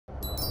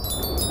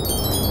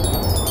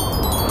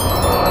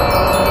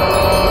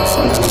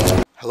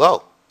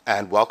Hello,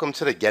 and welcome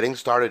to the Getting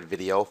Started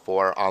video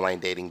for Online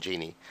Dating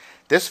Genie.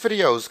 This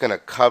video is going to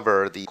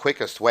cover the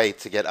quickest way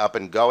to get up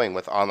and going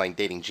with Online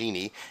Dating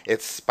Genie.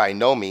 It's by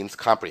no means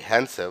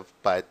comprehensive,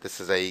 but this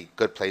is a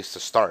good place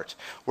to start.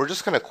 We're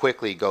just going to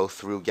quickly go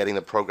through getting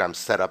the program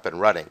set up and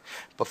running.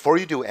 Before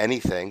you do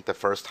anything, the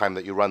first time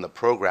that you run the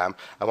program,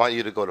 I want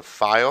you to go to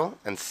File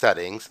and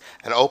Settings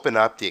and open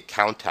up the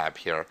Account tab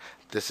here.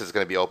 This is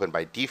going to be open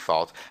by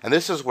default, and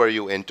this is where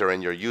you enter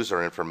in your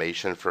user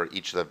information for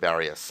each of the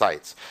various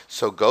sites.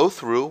 So go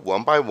through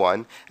one by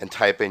one and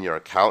type in your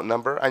account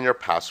number and your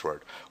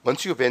password.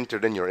 Once you've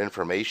entered in your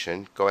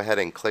information, go ahead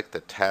and click the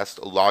Test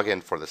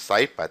Login for the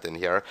Site button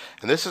here,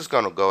 and this is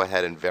going to go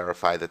ahead and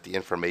verify that the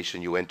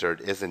information you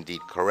entered is indeed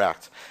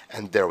correct.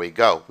 And there we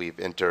go, we've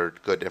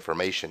entered good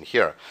information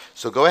here.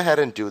 So go ahead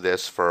and do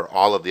this for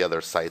all of the other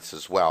sites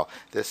as well.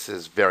 This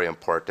is very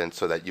important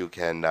so that you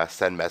can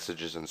send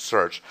messages and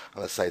search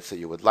on the sites that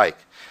you would like.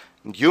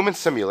 In human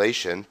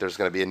simulation, there's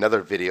going to be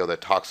another video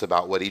that talks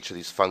about what each of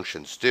these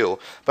functions do,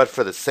 but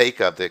for the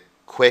sake of the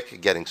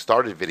quick getting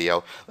started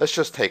video, let's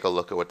just take a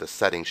look at what the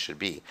settings should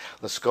be.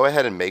 Let's go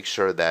ahead and make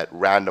sure that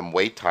random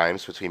wait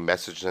times between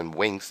messages and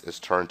winks is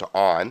turned to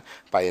on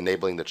by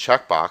enabling the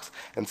checkbox,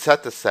 and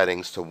set the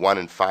settings to 1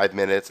 and 5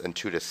 minutes and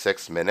 2 to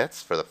 6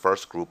 minutes for the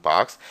first group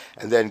box,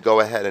 and then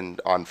go ahead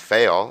and on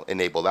fail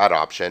enable that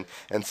option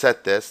and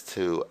set this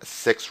to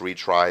 6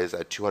 retries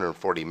at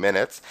 240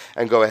 minutes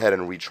and go ahead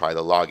and retry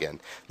the login.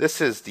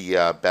 This is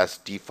the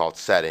best default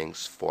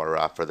settings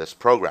for this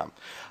program.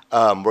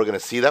 We're going to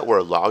see that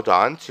we're logged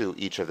on to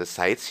each of the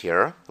sites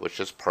here, which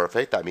is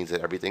perfect. That means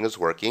that everything is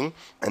working.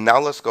 And now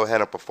let's go ahead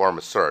and perform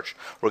a search.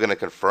 We're going to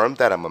confirm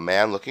that I'm a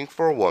man looking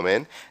for a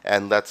woman,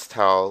 and let's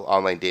tell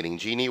Online Dating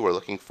Genie we're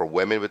looking for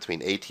women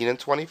between 18 and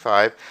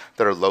 25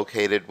 that are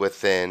located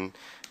within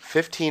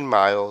 15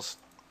 miles.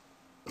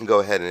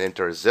 Go ahead and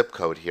enter a zip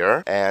code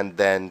here, and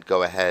then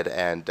go ahead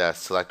and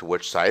select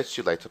which sites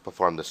you'd like to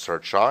perform the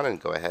search on,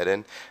 and go ahead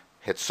and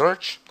hit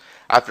search.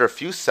 After a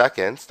few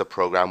seconds, the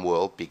program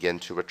will begin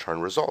to return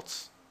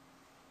results.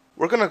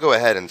 We're going to go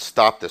ahead and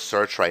stop the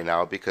search right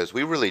now because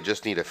we really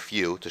just need a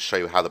few to show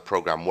you how the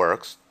program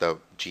works. The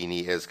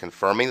Genie is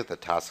confirming that the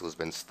task has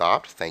been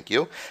stopped. Thank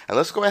you. And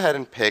let's go ahead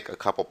and pick a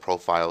couple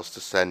profiles to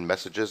send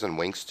messages and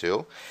winks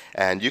to.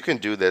 And you can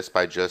do this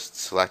by just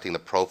selecting the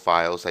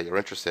profiles that you're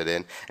interested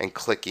in and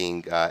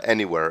clicking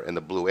anywhere in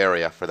the blue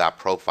area for that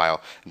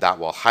profile. That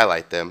will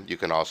highlight them. You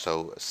can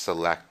also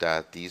select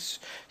these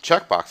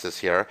checkboxes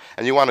here,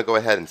 and you want to go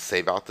ahead and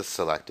save out the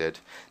selected.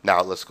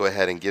 Now let's go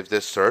ahead and give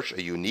this search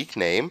a unique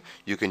name.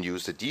 You can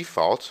use the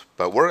default,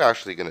 but we're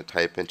actually going to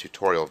type in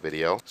tutorial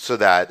video so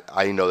that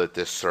I know that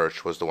this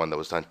search was the one that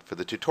was done for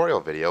the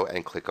tutorial video,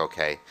 and click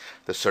OK.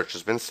 The search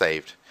has been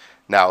saved.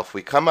 Now if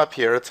we come up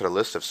here to the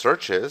list of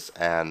searches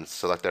and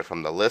select it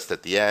from the list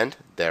at the end,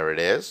 there it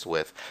is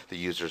with the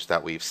users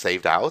that we've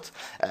saved out.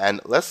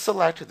 And let's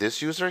select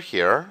this user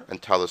here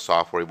and tell the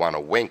software we want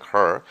to wink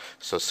her.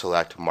 So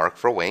select mark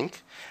for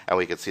wink, and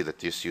we can see that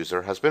this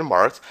user has been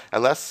marked.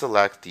 And let's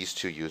select these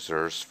two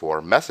users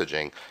for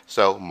messaging.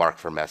 So mark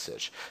for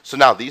message. So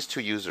now these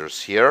two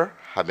users here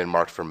have been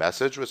marked for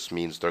message, which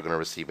means they're going to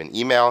receive an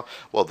email.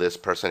 Well, this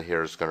person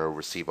here is going to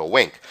receive a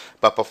wink.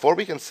 But before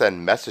we can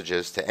send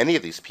messages to any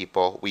of these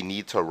people, we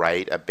need to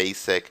write a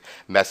basic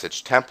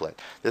message template.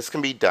 This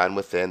can be done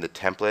within the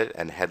template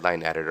and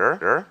headline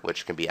editor,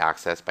 which can be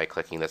accessed by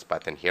clicking this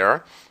button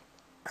here.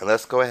 And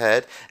let's go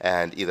ahead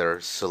and either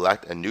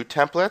select a new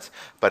template,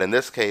 but in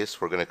this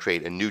case we're going to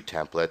create a new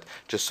template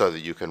just so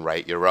that you can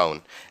write your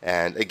own.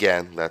 And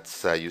again,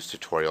 let's use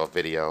tutorial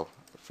video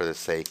for the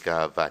sake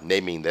of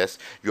naming this.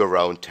 Your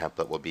own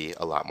template will be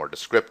a lot more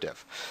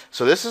descriptive.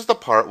 So this is the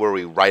part where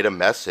we write a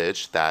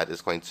message that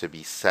is going to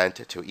be sent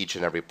to each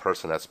and every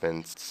person that's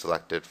been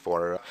selected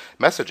for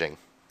messaging.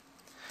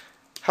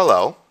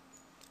 Hello.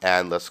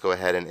 And let's go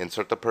ahead and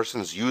insert the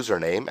person's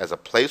username as a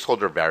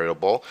placeholder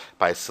variable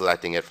by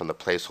selecting it from the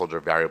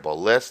placeholder variable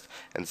list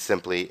and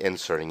simply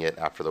inserting it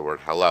after the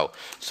word hello.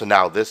 So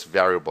now this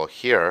variable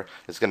here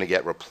is going to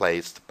get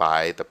replaced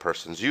by the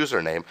person's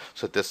username,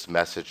 so this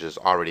message is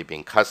already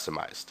being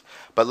customized.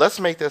 But let's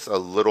make this a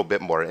little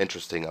bit more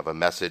interesting of a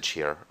message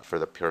here for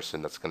the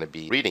person that's going to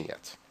be reading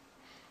it.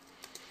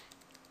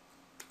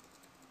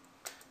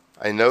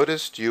 I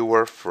noticed you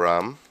were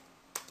from...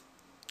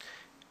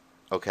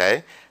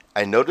 Okay.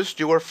 I noticed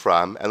you were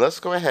from, and let's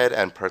go ahead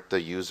and put the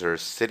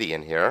user's city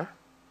in here.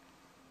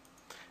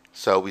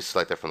 So we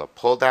select it from the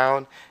pull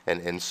down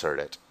and insert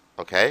it.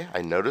 Okay,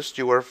 I noticed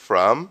you were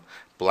from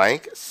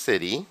blank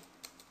city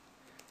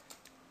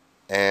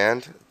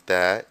and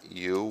that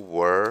you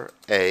were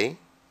a...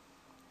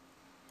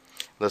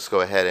 Let's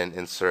go ahead and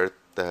insert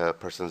the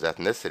person's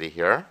ethnicity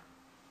here.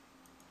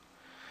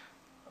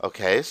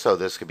 Okay, so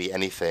this could be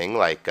anything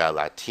like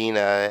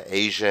Latina,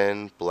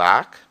 Asian,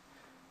 Black.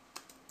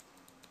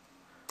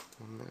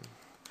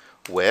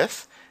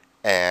 With,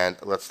 and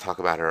let's talk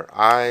about her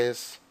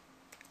eyes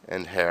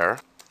and hair,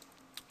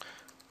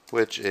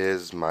 which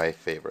is my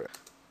favorite.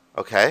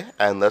 Okay,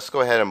 and let's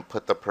go ahead and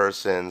put the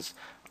person's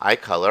eye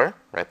color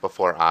right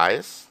before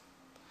eyes,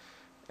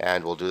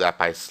 And we'll do that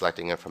by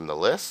selecting it from the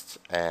list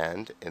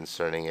and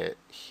inserting it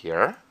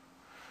here.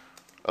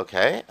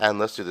 Okay, and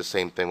let's do the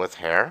same thing with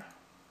hair.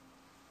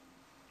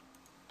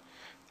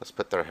 Let's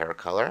put their hair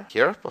color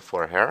here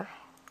before hair.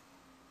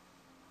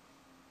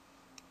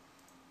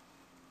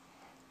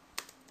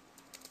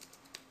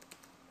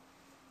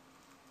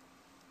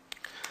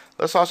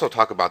 Let's also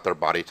talk about their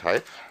body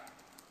type.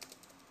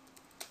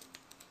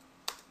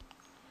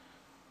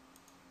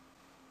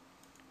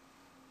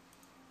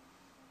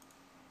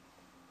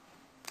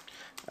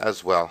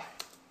 As well.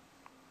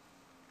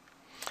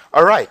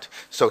 Alright,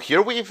 so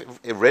here we've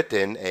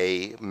written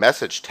a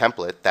message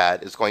template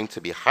that is going to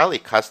be highly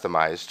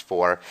customized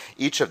for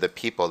each of the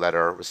people that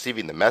are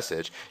receiving the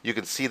message. You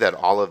can see that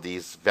all of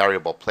these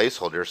variable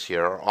placeholders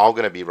here are all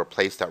going to be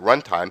replaced at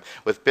runtime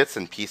with bits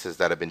and pieces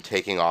that have been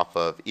taken off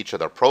of each of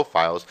their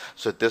profiles,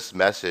 so this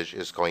message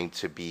is going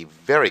to be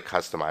very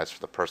customized for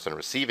the person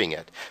receiving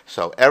it.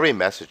 So every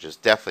message is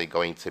definitely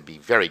going to be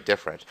very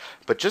different.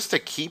 But just to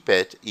keep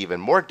it even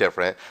more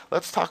different,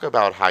 let's talk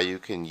about how you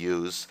can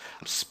use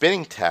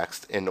spinning text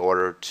in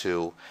order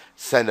to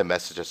send a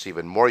message that's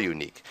even more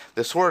unique.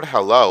 This word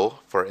hello,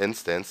 for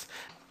instance,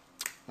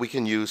 we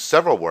can use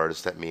several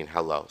words that mean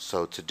hello.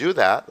 So to do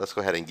that, let's go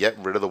ahead and get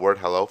rid of the word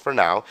hello for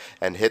now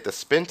and hit the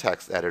spin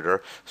text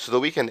editor so that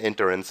we can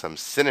enter in some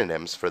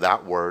synonyms for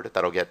that word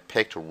that'll get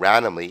picked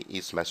randomly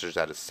each message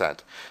that is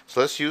sent. So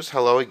let's use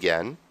hello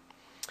again,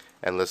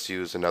 and let's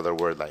use another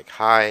word like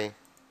hi,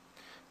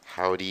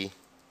 howdy,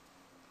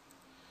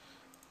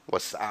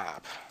 what's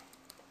up.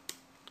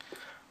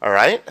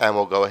 Alright, and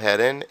we'll go ahead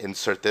and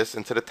insert this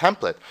into the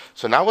template.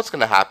 So now what's going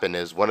to happen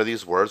is one of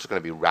these words are going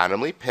to be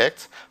randomly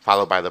picked,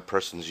 followed by the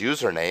person's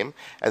username,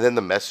 and then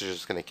the message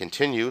is going to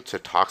continue to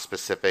talk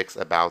specifics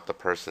about the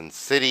person's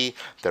city,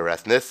 their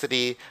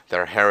ethnicity,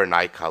 their hair and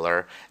eye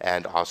color,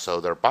 and also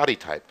their body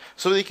type.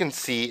 So you can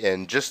see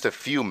in just a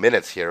few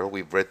minutes here,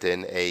 we've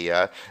written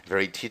a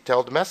very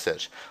detailed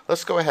message.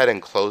 Let's go ahead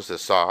and close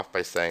this off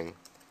by saying,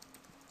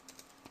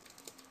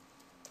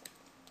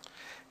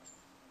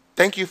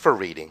 thank you for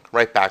reading.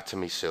 Write back to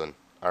me soon.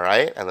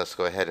 Alright, and let's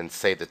go ahead and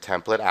save the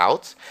template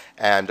out.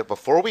 And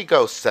before we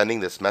go sending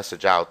this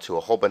message out to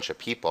a whole bunch of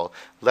people,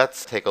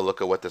 let's take a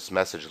look at what this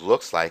message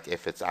looks like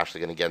if it's actually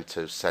going to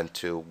get sent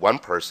to one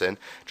person,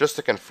 just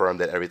to confirm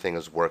that everything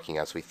is working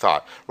as we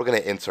thought. We're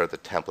going to insert the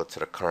template to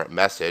the current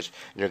message,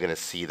 and you're going to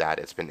see that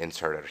it's been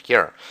inserted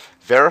here.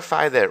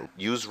 Verify that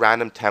use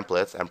random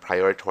templates and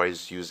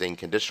prioritize using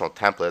conditional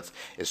templates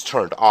is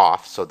turned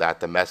off so that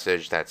the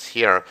message that's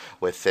here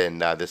within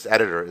this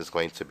editor is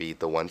going to be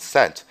the one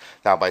sent.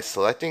 Now by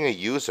selecting a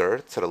user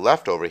to the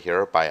left over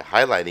here by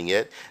highlighting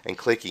it and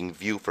clicking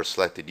view for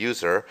selected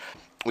user,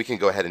 we can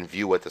go ahead and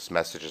view what this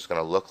message is going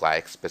to look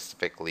like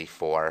specifically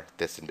for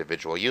this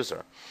individual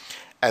user.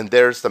 And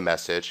there's the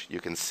message. You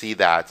can see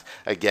that,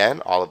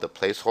 again, all of the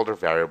placeholder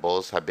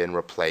variables have been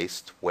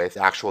replaced with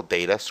actual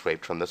data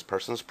scraped from this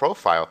person's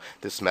profile.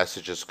 This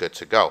message is good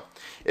to go.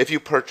 If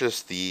you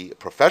purchase the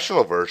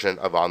professional version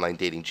of Online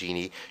Dating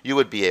Genie, you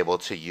would be able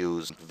to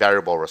use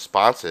variable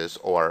responses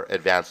or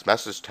advanced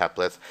message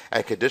templates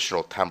and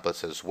conditional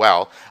templates as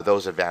well.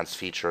 Those advanced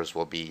features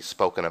will be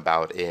spoken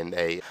about in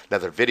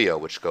another video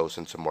which goes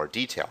into more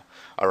detail.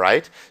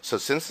 Alright, so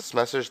since this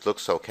message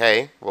looks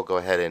okay, we'll go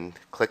ahead and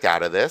click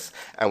out of this.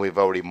 And we've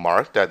already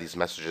marked these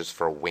messages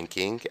for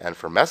winking and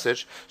for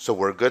message, so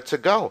we're good to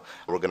go.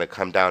 We're going to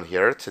come down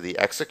here to the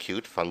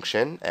execute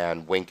function,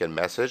 and wink and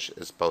message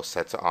is both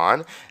set to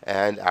on.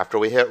 And after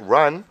we hit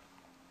run,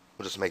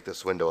 we'll just make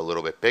this window a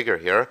little bit bigger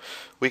here,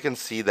 we can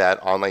see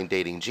that Online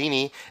Dating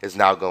Genie is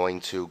now going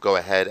to go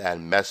ahead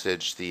and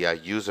message the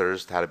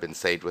users that have been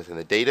saved within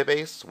the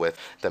database with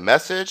the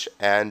message,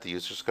 and the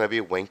user is going to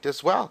be winked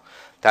as well.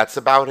 That's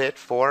about it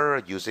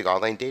for using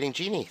Online Dating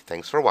Genie.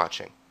 Thanks for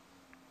watching.